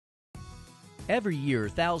Every year,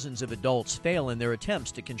 thousands of adults fail in their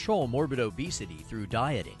attempts to control morbid obesity through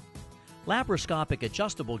dieting. Laparoscopic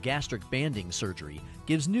adjustable gastric banding surgery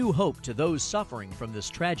gives new hope to those suffering from this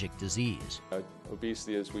tragic disease.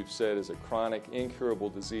 Obesity, as we've said, is a chronic, incurable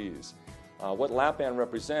disease. What Lap-Band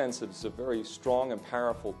represents is a very strong and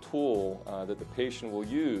powerful tool that the patient will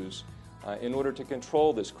use in order to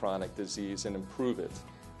control this chronic disease and improve it.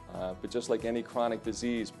 But just like any chronic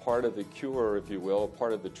disease, part of the cure, if you will,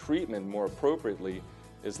 part of the treatment more appropriately,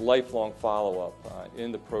 is lifelong follow-up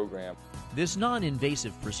in the program. This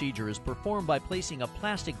non-invasive procedure is performed by placing a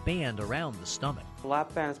plastic band around the stomach. The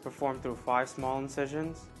lap band is performed through 5 small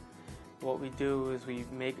incisions. What we do is we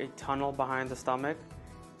make a tunnel behind the stomach,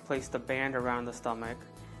 place the band around the stomach,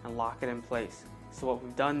 and lock it in place. So what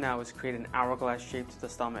we've done now is create an hourglass shape to the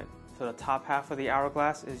stomach. So the top half of the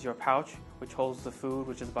hourglass is your pouch, which holds the food,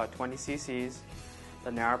 which is about 20 cc's.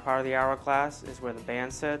 The narrow part of the hourglass is where the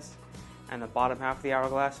band sits, and the bottom half of the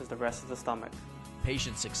hourglass is the rest of the stomach.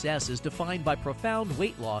 Patient success is defined by profound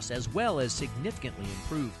weight loss as well as significantly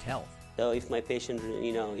improved health. So if my patient,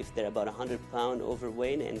 if they're about 100 pound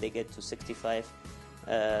overweight and they get to 65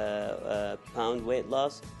 pound weight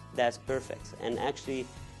loss, that's perfect. And actually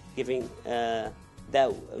giving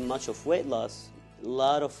that much of weight loss, a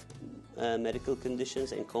lot of medical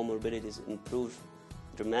conditions and comorbidities improve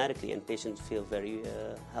dramatically, and patients feel very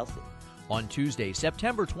healthy. On Tuesday,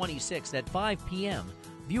 September 26th at 5 p.m.,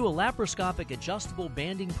 view a laparoscopic adjustable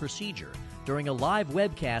banding procedure during a live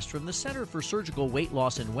webcast from the Center for Surgical Weight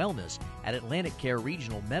Loss and Wellness at AtlantiCare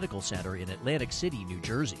Regional Medical Center in Atlantic City, New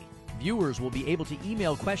Jersey. Viewers will be able to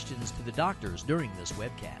email questions to the doctors during this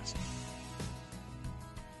webcast.